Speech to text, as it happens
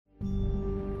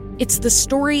It's the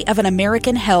story of an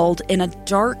American held in a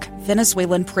dark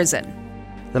Venezuelan prison.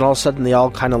 Then all of a sudden they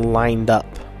all kind of lined up.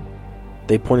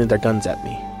 They pointed their guns at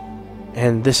me.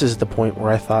 And this is the point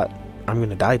where I thought, I'm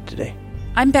going to die today.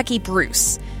 I'm Becky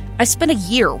Bruce. I spent a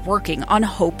year working on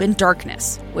Hope in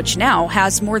Darkness, which now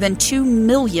has more than 2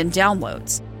 million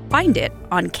downloads. Find it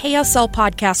on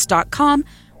kslpodcast.com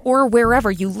or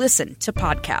wherever you listen to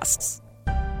podcasts.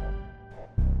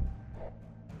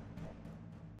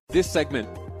 This segment,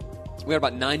 we got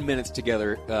about 9 minutes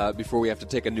together before we have to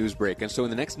take a news break. And so in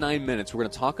the next 9 minutes, we're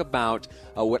going to talk about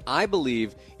what I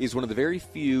believe is one of the very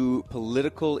few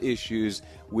political issues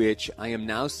which I am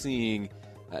now seeing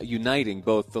uniting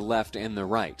both the left and the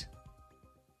right.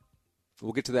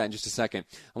 We'll get to that in just a second.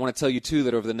 I want to tell you, too,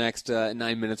 that over the next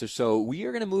 9 minutes or so, we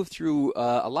are going to move through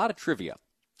a lot of trivia.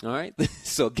 All right?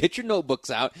 So get your notebooks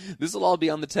out. This will all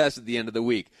be on the test at the end of the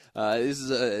week. This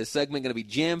is a segment going to be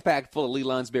jam-packed full of Lee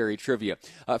Lonsberry trivia.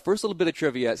 First little bit of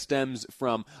trivia stems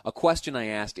from a question I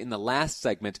asked in the last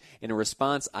segment in a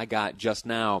response I got just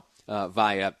now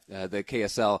via the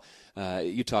KSL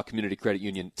Utah Community Credit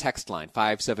Union text line,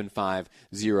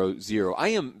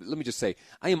 57500. Let me just say,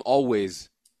 I am always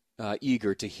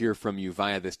eager to hear from you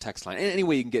via this text line. And any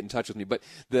way you can get in touch with me. But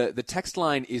the text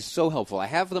line is so helpful. I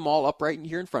have them all up right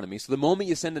here in front of me. So the moment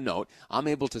you send a note, I'm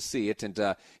able to see it. And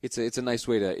it's a nice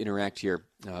way to interact here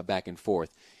back and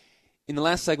forth. In the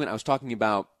last segment, I was talking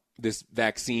about this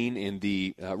vaccine and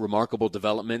the remarkable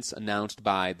developments announced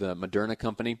by the Moderna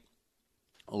company,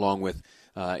 along with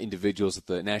individuals at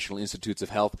the National Institutes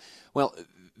of Health. Well,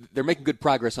 they're making good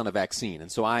progress on a vaccine.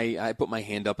 And so I put my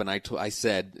hand up and I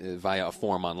said via a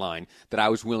form online that I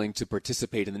was willing to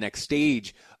participate in the next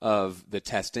stage of the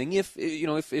testing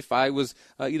if I was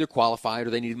either qualified or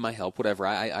they needed my help, whatever.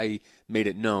 I made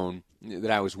it known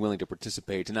that I was willing to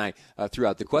participate. And I threw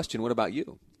out the question, what about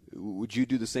you? Would you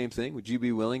do the same thing? Would you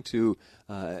be willing to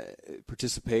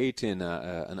participate in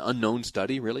an unknown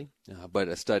study, really, but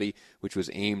a study which was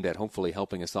aimed at hopefully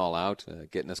helping us all out,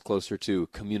 getting us closer to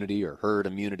community or herd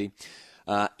immunity?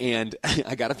 And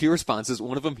I got a few responses.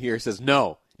 One of them here says,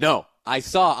 no, I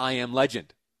saw I Am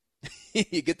Legend.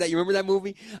 You get that? You remember that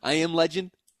movie, I Am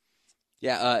Legend?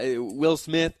 Yeah, Will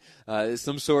Smith,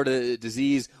 some sort of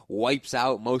disease wipes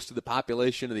out most of the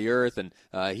population of the earth, and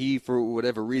he, for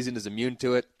whatever reason, is immune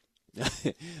to it.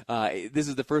 This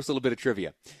is the first little bit of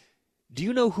trivia. Do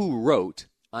you know who wrote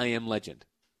I Am Legend?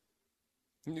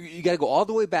 You got to go all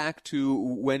the way back to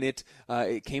when it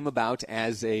came about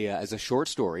as a short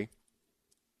story.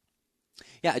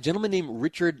 Yeah, a gentleman named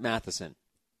Richard Matheson.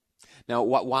 Now,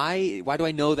 why do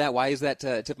I know that? Why is that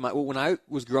tip of my? Well, when I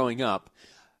was growing up,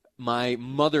 my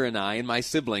mother and I and my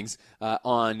siblings,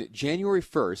 on January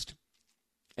 1st,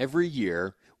 every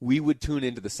year, we would tune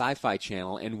into the Sci-Fi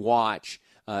Channel and watch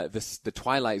the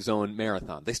Twilight Zone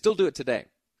marathon. They still do it today.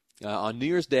 On New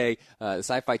Year's Day, the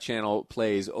Sci-Fi Channel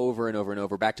plays over and over and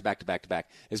over, back to back to back to back,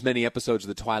 as many episodes of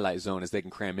the Twilight Zone as they can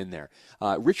cram in there.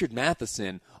 Richard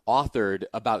Matheson authored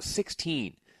about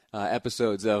 16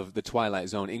 episodes of the Twilight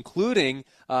Zone, including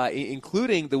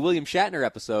the William Shatner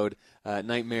episode,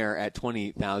 Nightmare at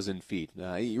 20,000 Feet.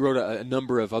 He wrote a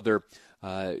number of other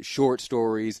short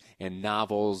stories and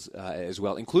novels as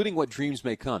well, including What Dreams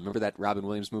May Come. Remember that Robin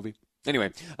Williams movie?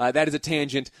 Anyway, that is a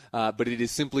tangent, but it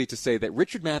is simply to say that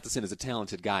Richard Matheson is a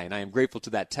talented guy, and I am grateful to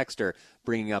that texter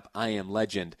bringing up I Am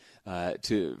Legend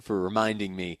for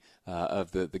reminding me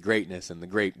of the greatness and the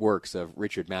great works of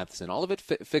Richard Matheson. All of it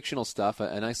fictional stuff,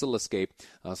 a nice little escape.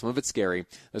 Some of it's scary.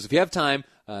 So if you have time,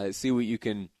 see what you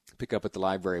can pick up at the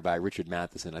library by Richard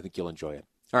Matheson. I think you'll enjoy it.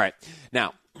 All right.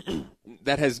 Now,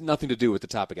 that has nothing to do with the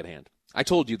topic at hand. I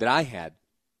told you that I had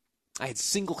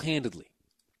single-handedly,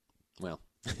 well,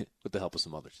 with the help of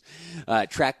some others,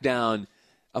 tracked down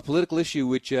a political issue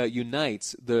which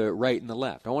unites the right and the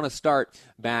left. I want to start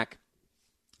back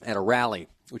at a rally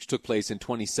which took place in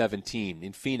 2017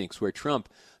 in Phoenix, where Trump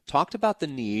talked about the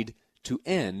need to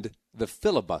end the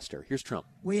filibuster. Here's Trump.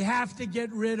 We have to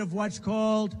get rid of what's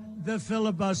called the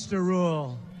filibuster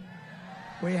rule.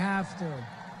 We have to.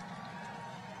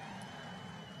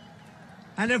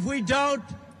 And if we don't,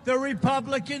 the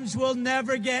Republicans will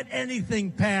never get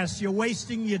anything passed. You're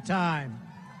wasting your time.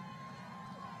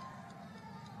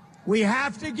 We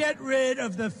have to get rid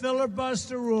of the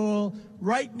filibuster rule.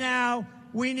 Right now,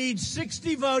 we need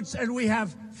 60 votes, and we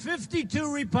have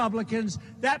 52 Republicans.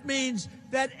 That means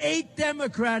that 8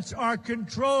 Democrats are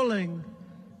controlling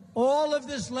all of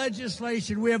this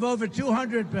legislation. We have over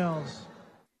 200 bills.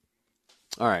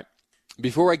 All right.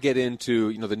 Before I get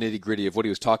into the nitty-gritty of what he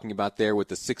was talking about there with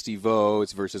the 60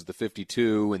 votes versus the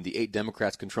 52 and the 8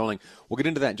 Democrats controlling, we'll get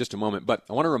into that in just a moment. But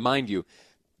I want to remind you,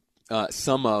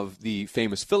 some of the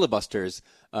famous filibusters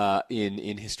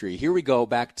in history. Here we go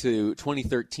back to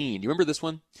 2013. Do you remember this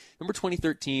one? Remember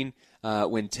 2013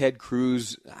 when Ted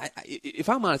Cruz, if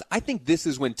I'm honest, I think this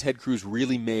is when Ted Cruz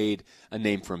really made a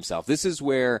name for himself. This is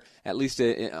where, at least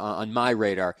on my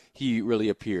radar, he really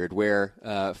appeared,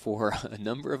 where for a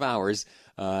number of hours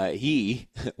he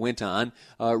went on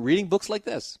reading books like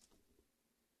this.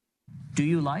 Do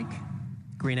you like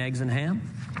green eggs and ham?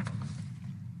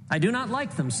 I do not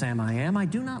like them, Sam I Am. I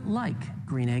do not like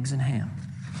green eggs and ham.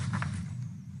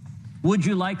 Would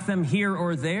you like them here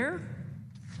or there?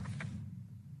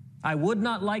 I would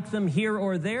not like them here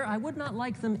or there. I would not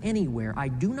like them anywhere. I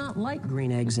do not like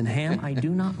green eggs and ham. I do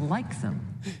not like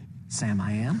them, Sam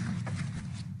I Am.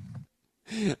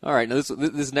 All right, now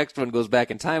this next one goes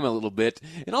back in time a little bit,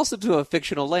 and also to a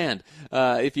fictional land.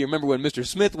 If you remember when Mr.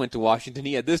 Smith went to Washington,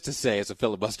 he had this to say as a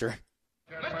filibuster.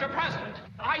 Mr. President,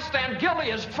 I stand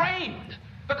guilty as framed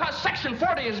because Section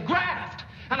 40 is graft.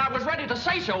 And I was ready to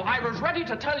say so. I was ready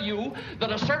to tell you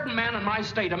that a certain man in my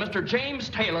state, a Mr. James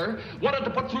Taylor, wanted to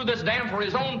put through this dam for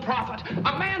his own profit.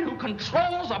 A man who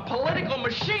controls a political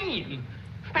machine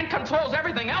and controls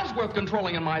everything else worth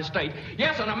controlling in my state.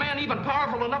 Yes, and a man even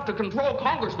powerful enough to control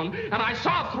congressmen. And I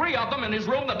saw 3 of them in his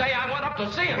room the day I went up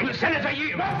to see him. Senator,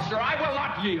 yield. No, sir, I will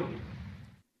not yield.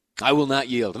 I will not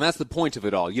yield, and that's the point of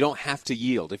it all. You don't have to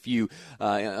yield. If you,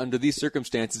 under these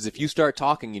circumstances, if you start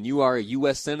talking and you are a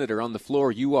U.S. Senator on the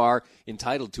floor, you are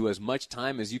entitled to as much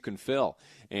time as you can fill.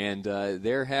 And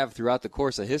there have, throughout the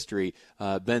course of history,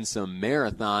 been some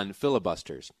marathon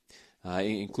filibusters,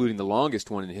 including the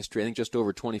longest one in history, I think just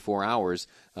over 24 hours,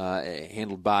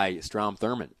 handled by Strom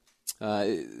Thurmond.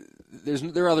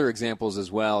 There are other examples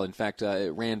as well. In fact,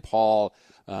 Rand Paul,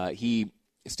 he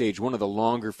staged one of the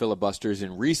longer filibusters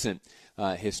in recent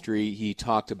history. He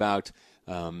talked about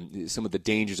some of the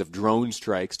dangers of drone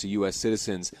strikes to U.S.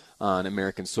 citizens on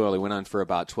American soil. He went on for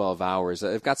about 12 hours.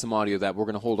 I've got some audio that we're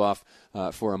going to hold off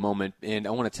for a moment, and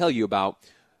I want to tell you about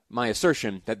my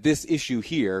assertion that this issue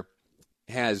here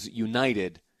has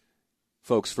united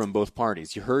folks from both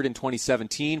parties. You heard in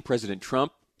 2017 President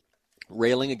Trump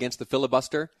railing against the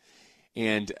filibuster.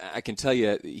 And I can tell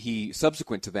you, he,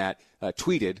 subsequent to that,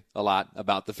 tweeted a lot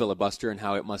about the filibuster and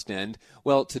how it must end.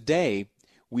 Well, today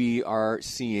we are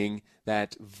seeing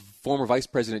that former Vice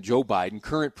President Joe Biden,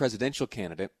 current presidential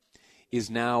candidate, is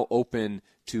now open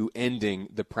to ending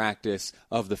the practice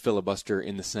of the filibuster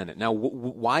in the Senate. Now,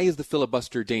 why is the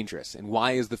filibuster dangerous? And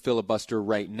why is the filibuster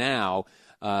right now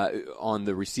on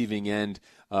the receiving end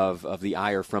of the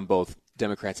ire from both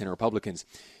Democrats and Republicans?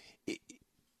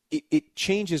 It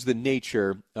changes the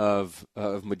nature of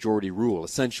majority rule,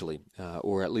 essentially,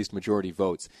 or at least majority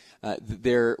votes.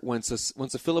 Once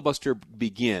a filibuster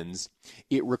begins,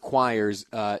 it requires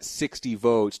 60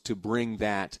 votes to bring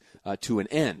that to an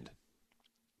end.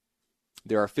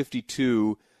 There are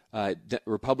 52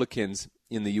 Republicans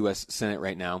in the U.S. Senate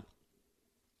right now,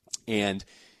 and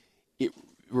it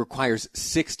requires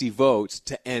 60 votes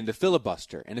to end a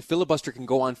filibuster. And a filibuster can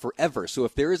go on forever. So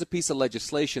if there is a piece of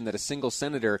legislation that a single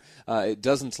senator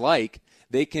doesn't like,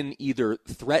 they can either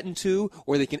threaten to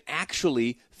or they can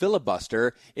actually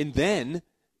filibuster, and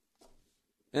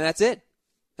that's it.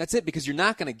 That's it, because you're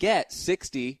not going to get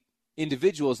 60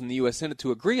 individuals in the U.S. Senate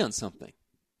to agree on something.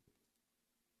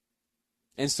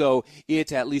 And so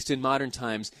it, at least in modern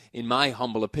times, in my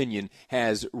humble opinion,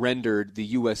 has rendered the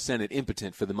U.S. Senate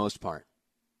impotent for the most part.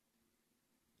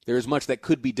 There is much that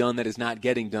could be done that is not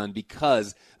getting done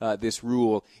because this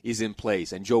rule is in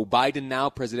place. And Joe Biden, now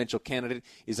presidential candidate,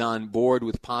 is on board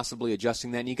with possibly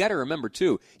adjusting that. And you got to remember,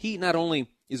 too, he not only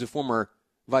is a former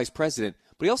vice president,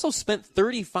 but he also spent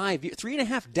 35 years,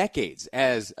 3.5 decades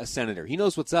as a senator. He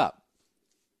knows what's up.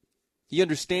 He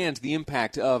understands the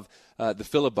impact of the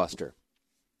filibuster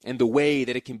and the way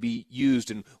that it can be used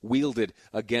and wielded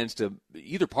against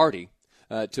either party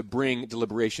to bring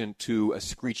deliberation to a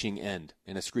screeching end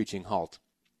and a screeching halt.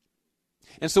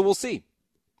 And so we'll see.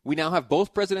 We now have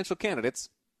both presidential candidates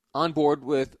on board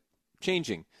with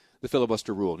changing the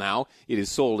filibuster rule. Now, it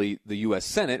is solely the U.S.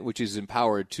 Senate which is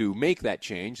empowered to make that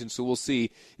change, and so we'll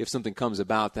see if something comes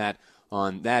about that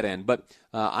on that end. But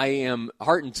I am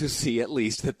heartened to see at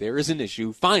least that there is an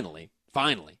issue, finally,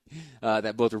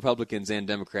 that both Republicans and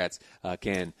Democrats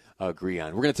can agree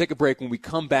on. We're going to take a break. When we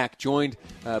come back, joined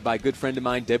by a good friend of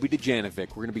mine, Debbie Dujanovic,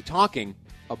 we're going to be talking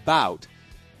about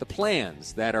the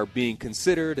plans that are being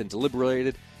considered and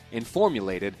deliberated and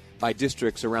formulated by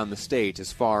districts around the state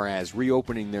as far as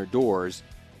reopening their doors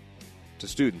to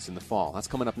students in the fall. That's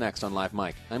coming up next on Live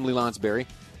Mike. I'm Lee Lonsberry,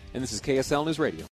 and this is KSL News Radio.